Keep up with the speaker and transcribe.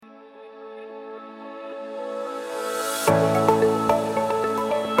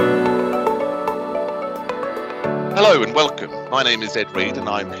Hello and welcome. My name is Ed Reed and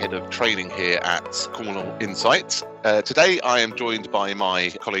I'm Head of Training here at Cornwall Insights. Today I am joined by my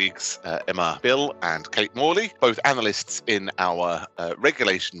colleagues Emma Bill and Kate Morley, both analysts in our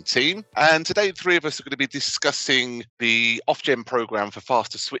regulation team. And today the three of us are going to be discussing the Ofgem programme for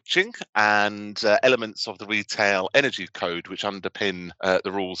faster switching and elements of the Retail Energy Code which underpin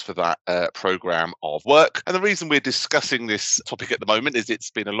the rules for that programme of work. And the reason we're discussing this topic at the moment is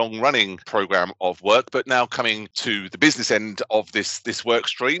it's been a long-running programme of work, but now coming to the business end of this work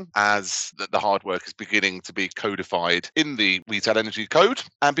stream as the hard work is beginning to be codified in the Retail Energy Code.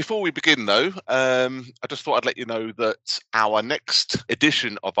 And before we begin though, I just thought I'd let you know that our next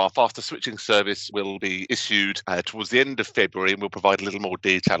edition of our faster switching service will be issued towards the end of February, and we'll provide a little more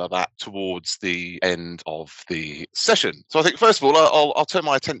detail of that towards the end of the session. So I think first of all, I'll turn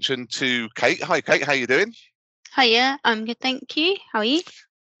my attention to Kate. Hi Kate, how are you doing? Hiya, I'm good, thank you. How are you?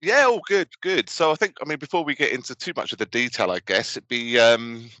 Yeah, all good. So I mean, before we get into too much of the detail, I guess it'd be, I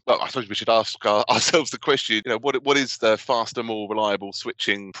suppose we should ask ourselves the question, what is the faster, more reliable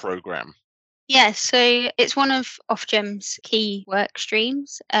switching programme? Yeah, so it's one of Ofgem's key work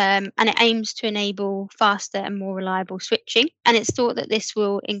streams, and it aims to enable faster and more reliable switching. And it's thought that this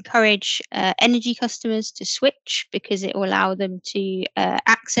will encourage energy customers to switch because it will allow them to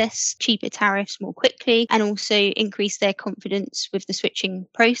access cheaper tariffs more quickly and also increase their confidence with the switching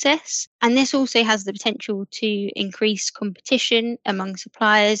process. And this also has the potential to increase competition among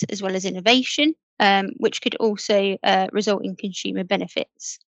suppliers as well as innovation, which could also result in consumer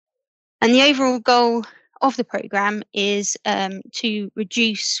benefits. And the overall goal of the programme is to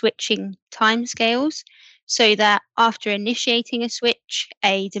reduce switching timescales so that after initiating a switch,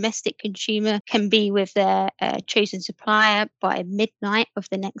 a domestic consumer can be with their chosen supplier by midnight of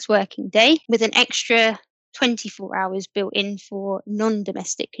the next working day, with an extra 24 hours built in for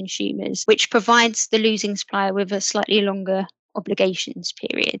non-domestic consumers, which provides the losing supplier with a slightly longer obligations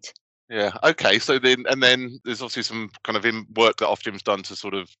period. Yeah. Okay. So then there's obviously some kind of work that Ofgem's done to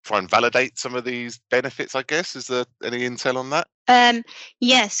sort of try and validate some of these benefits, I guess. Is there any intel on that?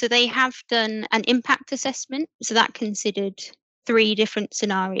 So they have done an impact assessment. So that considered 3 different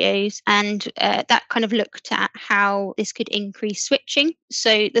scenarios, and that kind of looked at how this could increase switching.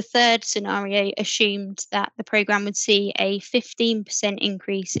 So the third scenario assumed that the programme would see a 15%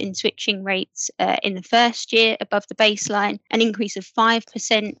 increase in switching rates in the first year above the baseline, an increase of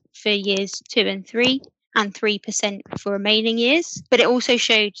 5% for years 2 and 3, and 3% for remaining years. But it also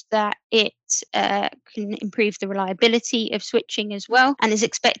showed that it can improve the reliability of switching as well, and is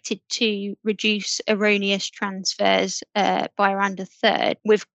expected to reduce erroneous transfers by around a third,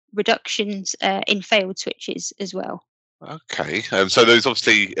 with reductions in failed switches as well. Okay. So there's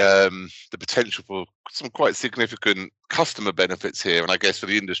obviously the potential for some quite significant customer benefits here, and I guess for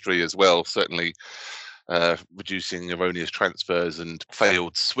the industry as well, certainly reducing erroneous transfers and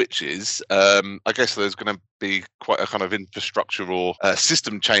failed switches. I guess there's going to be quite a kind of infrastructure or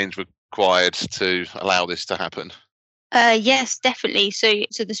system change required to allow this to happen. Yes, definitely. So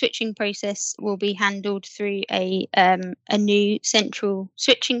the switching process will be handled through a new central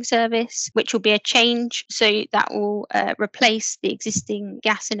switching service, which will be a change. So that will replace the existing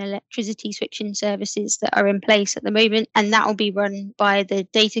gas and electricity switching services that are in place at the moment, and that will be run by the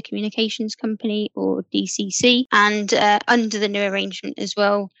Data Communications Company, or DCC. And under the new arrangement as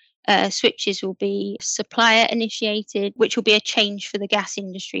well, switches will be supplier initiated, which will be a change for the gas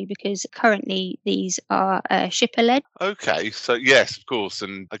industry because currently these are shipper led. Okay, so yes, of course.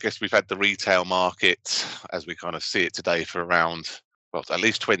 And I guess we've had the retail market as we kind of see it today for around, well, at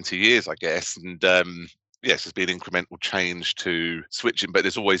least 20 years, I guess. And yes, there's been incremental change to switching, but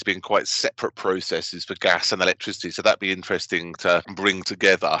there's always been quite separate processes for gas and electricity. So that'd be interesting to bring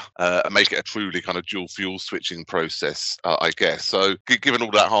together and make it a truly kind of dual fuel switching process, I guess. So given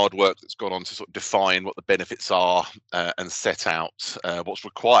all that hard work that's gone on to sort of define what the benefits are and set out what's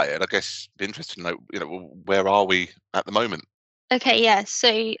required, I guess it'd be interesting to know, where are we at the moment? Okay, yeah.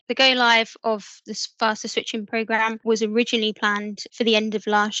 So the go live of this faster switching programme was originally planned for the end of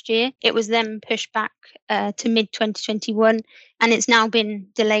last year. It was then pushed back to mid 2021, and it's now been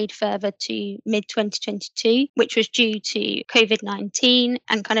delayed further to mid 2022, which was due to COVID-19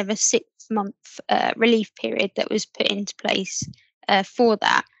 and kind of a 6-month relief period that was put into place for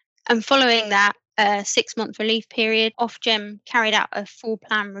that. And following that 6-month relief period, Ofgem carried out a full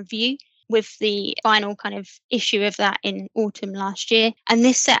plan review, with the final kind of issue of that in autumn last year. And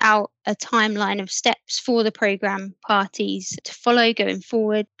this set out a timeline of steps for the programme parties to follow going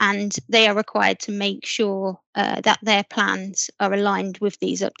forward. And they are required to make sure that their plans are aligned with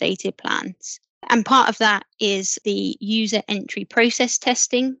these updated plans. And part of that is the user entry process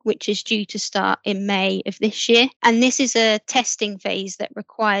testing, which is due to start in May of this year. And this is a testing phase that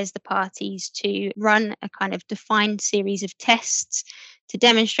requires the parties to run a kind of defined series of tests to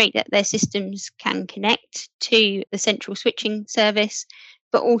demonstrate that their systems can connect to the central switching service,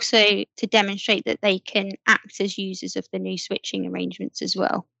 but also to demonstrate that they can act as users of the new switching arrangements as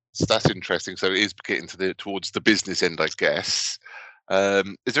well. So that's interesting. So it is getting towards the business end, I guess.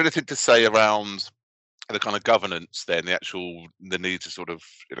 Is there anything to say around the kind of governance then, the need to sort of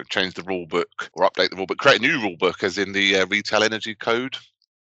change the rule book or update the rule book, create a new rule book, as in the retail energy code?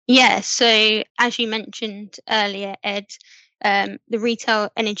 Yeah, so as you mentioned earlier, Ed, the Retail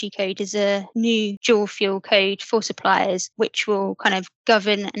Energy Code is a new dual fuel code for suppliers, which will kind of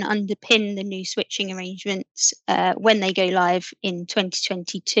govern and underpin the new switching arrangements when they go live in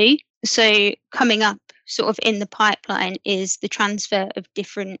 2022. So coming up sort of in the pipeline is the transfer of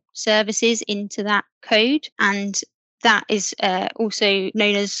different services into that code, and that is also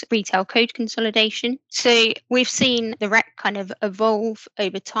known as retail code consolidation. So we've seen the REC kind of evolve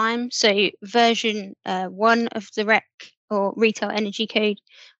over time. So version 1 of the REC, or Retail Energy Code,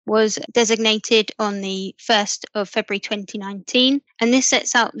 was designated on the 1st of February 2019. And this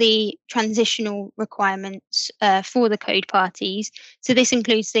sets out the transitional requirements for the code parties. So this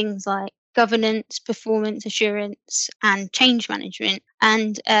includes things like governance, performance assurance, and change management,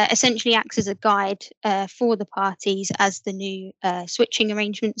 and essentially acts as a guide for the parties as the new switching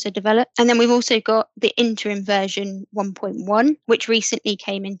arrangements are developed. And then we've also got the interim version 1.1, which recently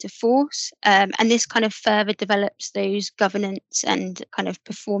came into force. And this kind of further develops those governance and kind of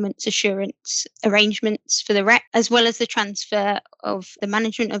performance assurance arrangements for the REC, as well as the transfer of the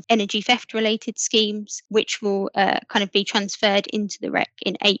management of energy theft related schemes, which will kind of be transferred into the REC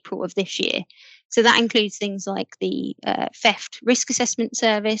in April of this year. So that includes things like the Theft Risk Assessment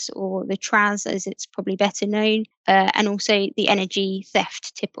Service, or the TRAS as it's probably better known, and also the Energy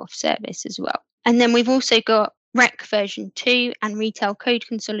Theft Tip-Off Service as well. And then we've also got REC version 2 and Retail Code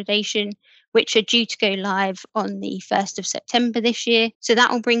Consolidation, which are due to go live on the 1st of September this year. So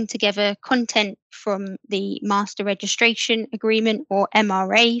that will bring together content from the Master Registration Agreement, or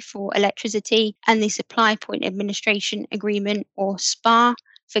MRA, for electricity, and the Supply Point Administration Agreement, or SPA,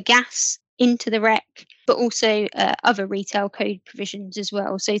 for gas, into the REC, but also other retail code provisions as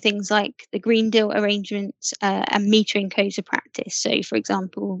well. So things like the Green Deal arrangements and metering codes of practice. So, for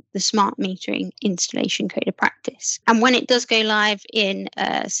example, the smart metering installation code of practice. And when it does go live in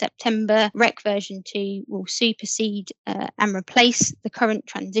September, REC version 2 will supersede and replace the current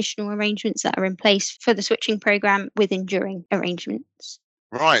transitional arrangements that are in place for the switching programme with enduring arrangements.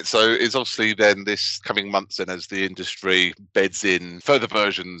 Right, so it's obviously then this coming months, then, as the industry beds in further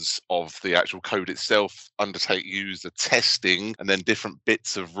versions of the actual code itself, undertake user testing, and then different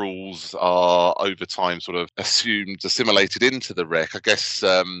bits of rules are over time sort of assimilated into the REC. I guess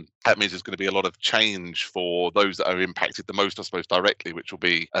that means there's going to be a lot of change for those that are impacted the most, I suppose, directly, which will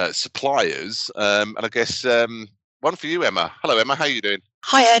be suppliers. And I guess one for you, Emma. Hello, Emma. How are you doing?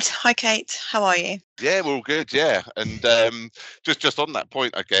 Hi, Ed. Hi, Kate. How are you? Yeah, we're all good. Yeah, and just on that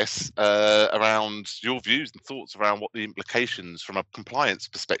point, I guess, around your views and thoughts around what the implications from a compliance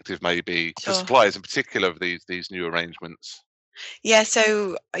perspective may be for Sure. suppliers, in particular, of these new arrangements. Yeah,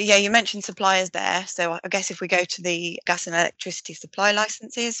 so you mentioned suppliers there. So I guess if we go to the gas and electricity supply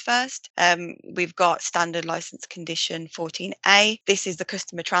licenses first, we've got standard license condition 14A. This is the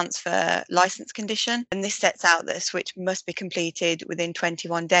customer transfer license condition, and this sets out that a switch must be completed within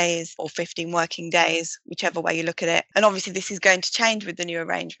 21 days or 15 working days, whichever way you look at it. And obviously this is going to change with the new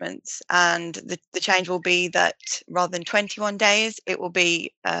arrangements, and the change will be that rather than 21 days, it will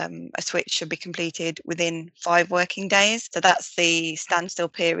be a switch should be completed within 5 working days. So that's the standstill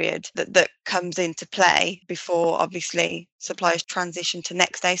period that comes into play before obviously suppliers transition to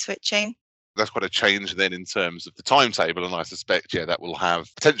next day switching. That's quite a change then in terms of the timetable, and I suspect, that will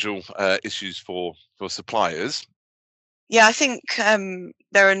have potential issues for suppliers. Yeah, I think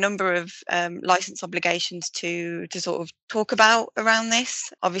there are a number of license obligations to sort of talk about around this.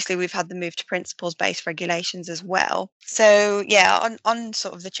 Obviously, we've had the move to principles-based regulations as well. So yeah, on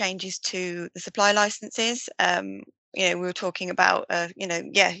sort of the changes to the supply licenses, we were talking about,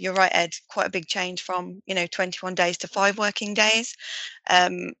 you're right, Ed, quite a big change from, 21 days to 5 working days.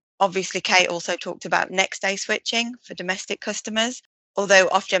 Obviously, Kate also talked about next day switching for domestic customers. although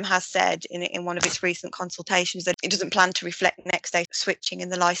Ofgem has said in one of its recent consultations that it doesn't plan to reflect next day switching in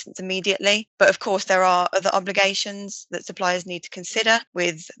the licence immediately. But of course, there are other obligations that suppliers need to consider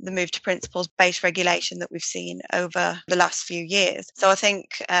with the move to principles-based regulation that we've seen over the last few years. So I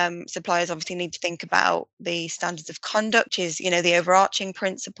think suppliers obviously need to think about the standards of conduct, which is, the overarching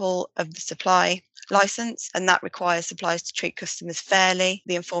principle of the supply licence, and that requires suppliers to treat customers fairly,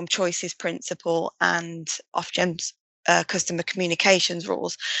 the informed choices principle, and Ofgem's customer communications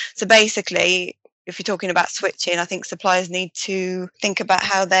rules. So basically, if you're talking about switching, I think suppliers need to think about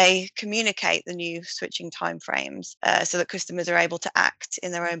how they communicate the new switching timeframes so that customers are able to act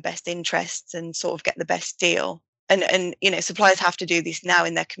in their own best interests and sort of get the best deal. And suppliers have to do this now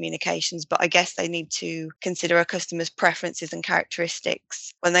in their communications, but I guess they need to consider a customer's preferences and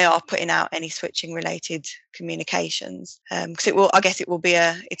characteristics when they are putting out any switching related communications. Because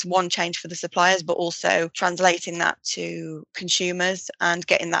it's one change for the suppliers, but also translating that to consumers and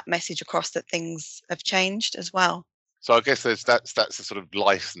getting that message across that things have changed as well. So I guess that's a sort of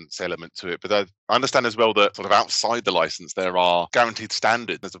license element to it. But I understand as well that sort of outside the license, there are guaranteed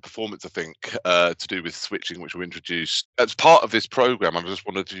standards. There's a performance, I think, to do with switching, which were introduced as part of this programme. I just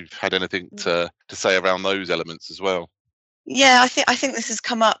wondered if you've had anything to say around those elements as well. Yeah, I think this has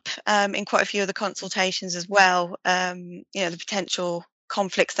come up in quite a few of the consultations as well. The potential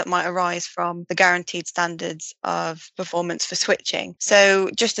conflicts that might arise from the guaranteed standards of performance for switching. So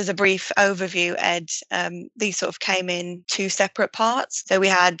just as a brief overview, Ed, these sort of came in two separate parts. So we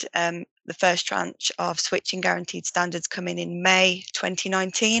had the first tranche of switching guaranteed standards come in May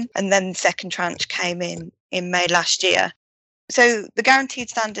 2019, and then the second tranche came in May last year. So the guaranteed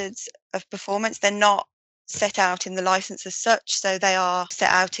standards of performance, they're not set out in the licence as such, so they are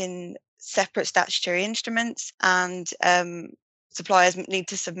set out in separate statutory instruments, and suppliers need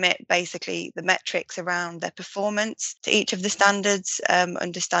to submit basically the metrics around their performance to each of the standards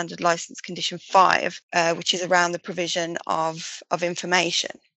under Standard Licence Condition 5, which is around the provision of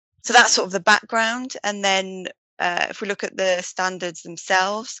information. So that's sort of the background. And then if we look at the standards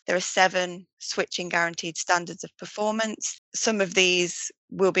themselves, there are 7 switching guaranteed standards of performance. Some of these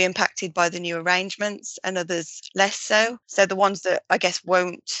will be impacted by the new arrangements and others less so. So the ones that I guess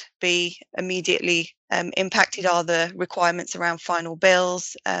won't be immediately impacted are the requirements around final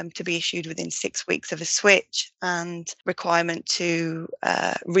bills to be issued within 6 weeks of a switch, and requirement to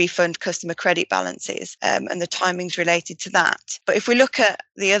refund customer credit balances and the timings related to that. But if we look at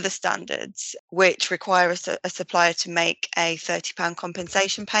the other standards, which require a supplier to make a £30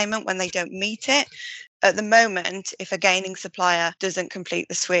 compensation payment when they don't meet it, at the moment, if a gaining supplier doesn't complete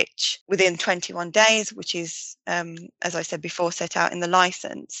the switch within 21 days, which is, as I said before, set out in the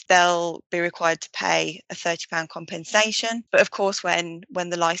licence, they'll be required to pay a £30 compensation. But of course, when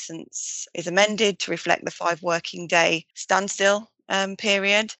the licence is amended to reflect the 5 working day standstill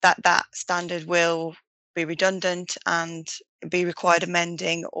period, that standard will be redundant and be required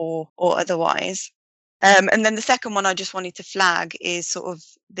amending or otherwise. And then the second one I just wanted to flag is sort of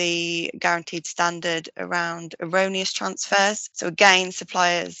the guaranteed standard around erroneous transfers. So again,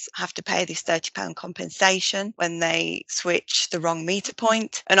 suppliers have to pay this £30 compensation when they switch the wrong meter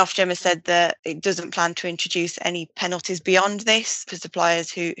point. And Ofgem has said that it doesn't plan to introduce any penalties beyond this for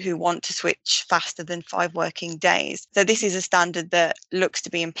suppliers who want to switch faster than 5 working days. So this is a standard that looks to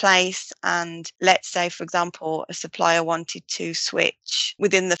be in place. And let's say, for example, a supplier wanted to switch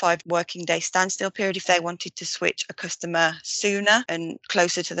within the 5 working day standstill period. If they wanted to switch a customer sooner and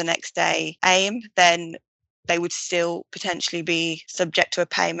closer to the next day aim, then they would still potentially be subject to a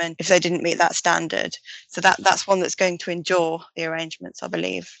payment if they didn't meet that standard. So that's one that's going to endure the arrangements, I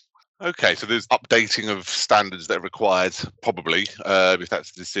believe. Okay, so there's updating of standards that are required, probably, if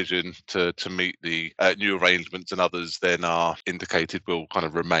that's the decision to meet the new arrangements, and others then are indicated will kind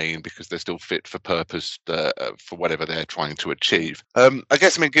of remain because they're still fit for purpose for whatever they're trying to achieve. I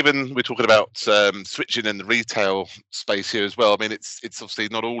guess, given we're talking about switching in the retail space here as well, it's obviously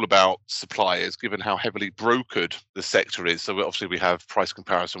not all about suppliers, given how heavily brokered the sector is. So obviously we have price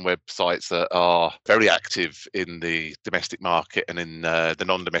comparison websites that are very active in the domestic market, and in the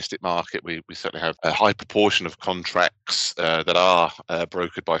non-domestic market, we certainly have a high proportion of contracts that are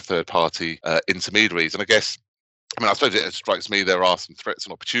brokered by third-party intermediaries. And I guess, I suppose it strikes me there are some threats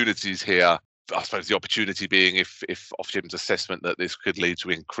and opportunities here I suppose the opportunity being if Ofgem's assessment that this could lead to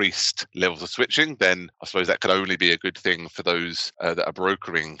increased levels of switching, then I suppose that could only be a good thing for those that are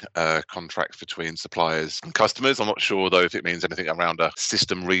brokering contracts between suppliers and customers. I'm not sure, though, if it means anything around a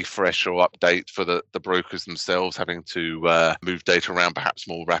system refresh or update for the brokers themselves having to move data around perhaps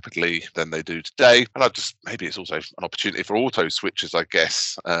more rapidly than they do today. And maybe it's also an opportunity for auto switchers, I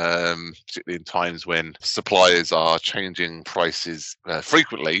guess, particularly in times when suppliers are changing prices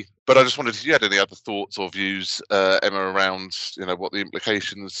frequently. But I just wondered if you had any other thoughts or views, Emma, around what the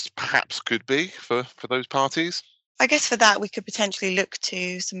implications perhaps could be for those parties. I guess for that, we could potentially look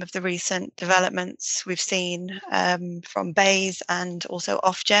to some of the recent developments we've seen from BEIS and also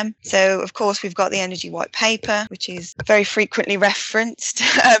Ofgem. So, of course, we've got the Energy White Paper, which is very frequently referenced,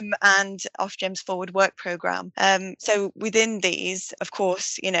 and Ofgem's Forward Work Programme. So within these, of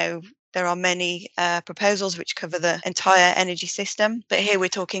course, there are many proposals which cover the entire energy system, but here we're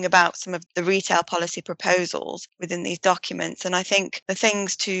talking about some of the retail policy proposals within these documents. And I think the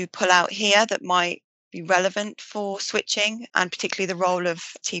things to pull out here that might be relevant for switching, and particularly the role of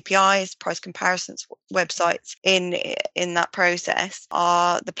TPIs, price comparisons websites in that process,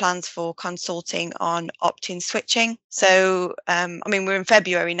 are the plans for consulting on opt-in switching. So, we're in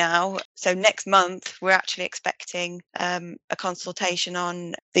February now, so next month we're actually expecting a consultation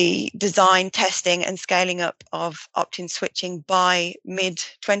on the design, testing and scaling up of opt-in switching by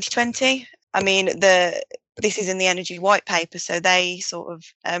mid-2020. This is in the Energy White Paper, so they sort of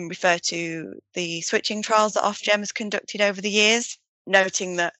refer to the switching trials that Ofgem has conducted over the years,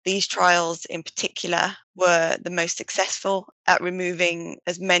 noting that these trials in particular were the most successful at removing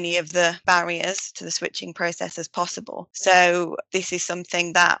as many of the barriers to the switching process as possible. So this is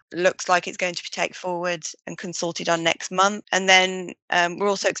something that looks like it's going to be taken forward and consulted on next month. And then we're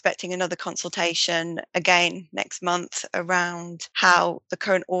also expecting another consultation again next month around how the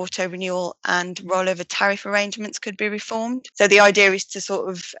current auto renewal and rollover tariff arrangements could be reformed. So the idea is to sort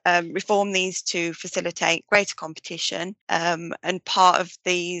of reform these to facilitate greater competition, and part of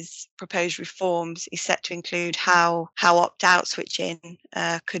these proposed reforms is set to include how opt-out switching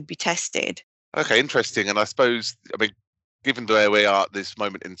could be tested. Okay, interesting. And I suppose, given where we are at this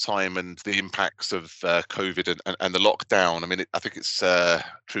moment in time and the impacts of COVID and the lockdown, I think it's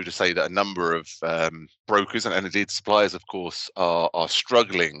true to say that a number of brokers and indeed suppliers, of course, are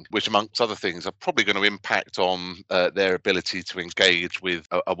struggling, which amongst other things are probably going to impact on their ability to engage with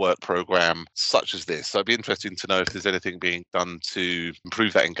a work programme such as this. So it'd be interesting to know if there's anything being done to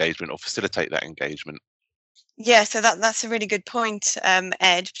improve that engagement or facilitate that engagement. Yeah, so that's a really good point,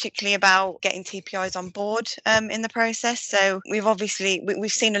 Ed, particularly about getting TPIs on board in the process. So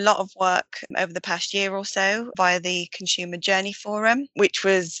we've seen a lot of work over the past year or so via the Consumer Journey Forum, which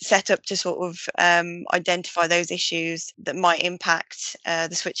was set up to sort of identify those issues that might impact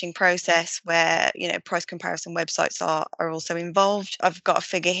the switching process, where price comparison websites are also involved. I've got a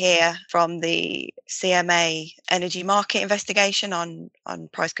figure here from the CMA Energy Market Investigation on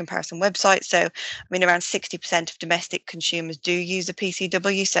price comparison websites. So around 60% of domestic consumers do use a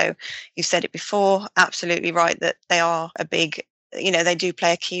PCW. So you've said it before, absolutely right, that they are a big, they do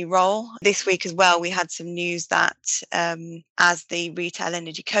play a key role. This week as well, we had some news that as the retail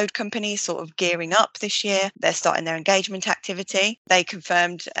energy code companies sort of gearing up this year, they're starting their engagement activity. They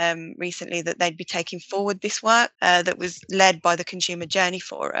confirmed recently that they'd be taking forward this work that was led by the Consumer Journey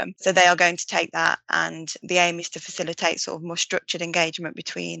Forum. So they are going to take that, and the aim is to facilitate sort of more structured engagement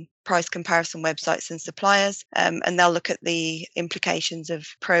between price comparison websites and suppliers, and they'll look at the implications of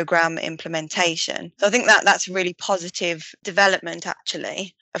programme implementation. So I think that's a really positive development,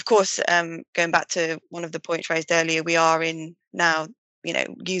 actually. Of course, going back to one of the points raised earlier, we are in now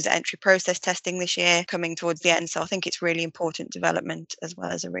user entry process testing this year, coming towards the end. So I think it's really important development as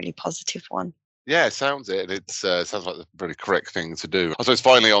well as a really positive one. Yeah, it sounds it. It sounds like the very correct thing to do. I suppose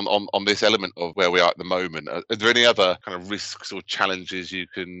finally on this element of where we are at the moment, are there any other kind of risks or challenges you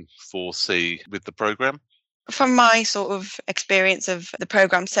can foresee with the programme? From my sort of experience of the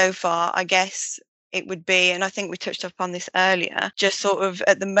programme so far, I guess it would be, and I think we touched upon this earlier, just sort of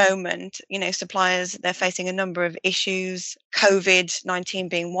at the moment, suppliers, they're facing a number of issues,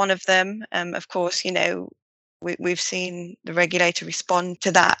 COVID-19 being one of them. Of course, we've seen the regulator respond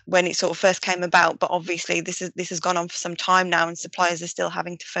to that when it sort of first came about, but obviously this has gone on for some time now, and suppliers are still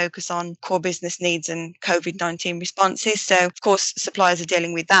having to focus on core business needs and COVID-19 responses. So of course suppliers are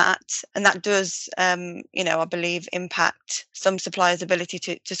dealing with that, and that does I believe impact some suppliers' ability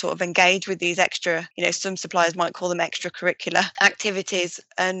to sort of engage with these extra, some suppliers might call them extracurricular activities,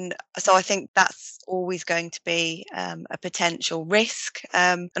 and so I think that's always going to be a potential risk.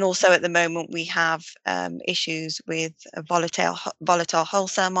 And also at the moment we have issues issues with a volatile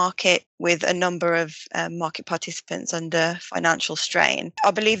wholesale market, with a number of market participants under financial strain.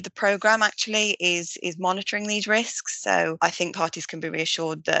 I believe the programme actually is monitoring these risks. So I think parties can be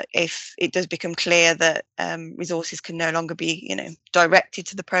reassured that if it does become clear that resources can no longer be, directed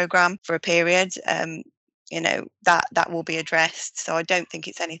to the programme for a period, that will be addressed. So I don't think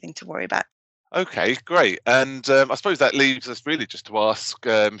it's anything to worry about. Okay, great. And I suppose that leaves us really just to ask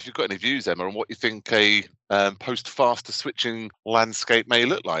if you've got any views, Emma, on what you think a post-faster switching landscape may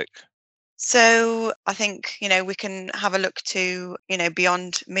look like. So I think, we can have a look to,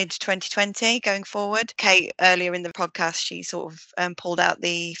 beyond mid-2020 going forward. Kate, earlier in the podcast, she sort of pulled out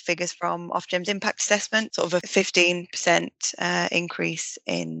the figures from Ofgem's impact assessment, sort of a 15% increase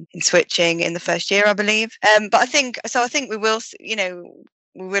in switching in the first year, I believe. But I think we will,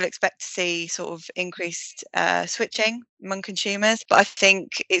 we will expect to see sort of increased switching among consumers. But I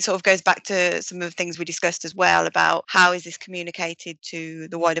think it sort of goes back to some of the things we discussed as well about how is this communicated to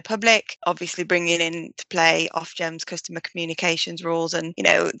the wider public, obviously bringing into play Ofgem's customer communications rules. And,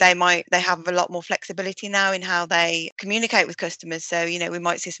 they have a lot more flexibility now in how they communicate with customers. So, we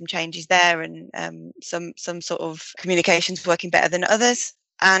might see some changes there and some sort of communications working better than others.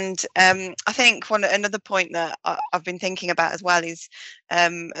 And I think another point that I've been thinking about as well is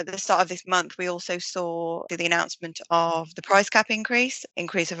at the start of this month, we also saw the announcement of the price cap increase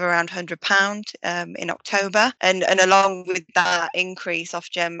of around £100 in October. And along with that increase,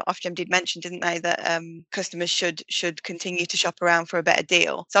 Ofgem did mention, didn't they, that customers should continue to shop around for a better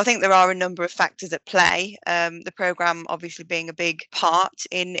deal. So I think there are a number of factors at play, the programme obviously being a big part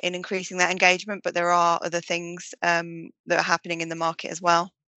in increasing that engagement, but there are other things that are happening in the market as well.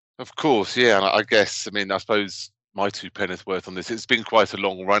 Of course, yeah. And I guess, I suppose my 2 pennies worth on this, it's been quite a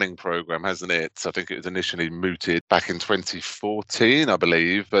long running programme, hasn't it? I think it was initially mooted back in 2014, I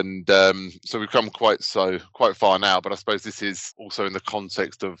believe. And so we've come quite far now. But I suppose this is also in the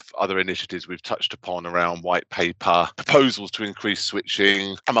context of other initiatives we've touched upon around white paper, proposals to increase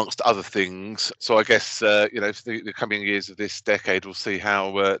switching, amongst other things. So I guess, for the coming years of this decade, we'll see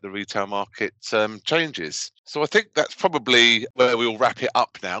how the retail market changes. So I think that's probably where we'll wrap it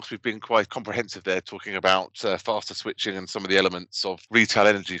up now, because we've been quite comprehensive there, talking about faster switching and some of the elements of retail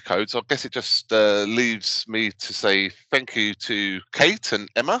energy codes. So I guess it just leaves me to say thank you to Kate and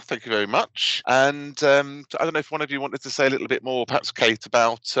Emma. Thank you very much. And I don't know if one of you wanted to say a little bit more, perhaps Kate,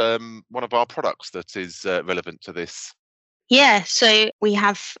 about one of our products that is relevant to this. Yeah, so we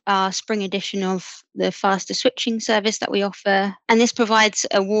have our spring edition of the faster switching service that we offer, and this provides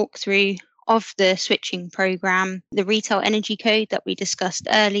a walkthrough of the switching programme, the retail energy code that we discussed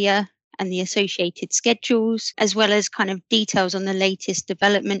earlier, and the associated schedules, as well as kind of details on the latest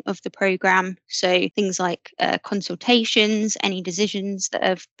development of the programme. So things like consultations, any decisions that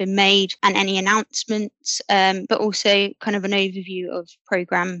have been made, and any announcements, but also kind of an overview of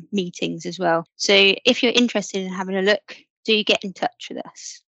programme meetings as well. So if you're interested in having a look, do get in touch with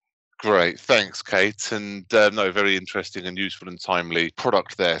us. Great, thanks, Kate. And very interesting and useful and timely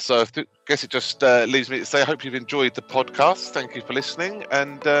product there. So I guess it just leaves me to say I hope you've enjoyed the podcast. Thank you for listening,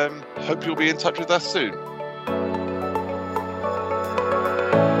 and hope you'll be in touch with us soon.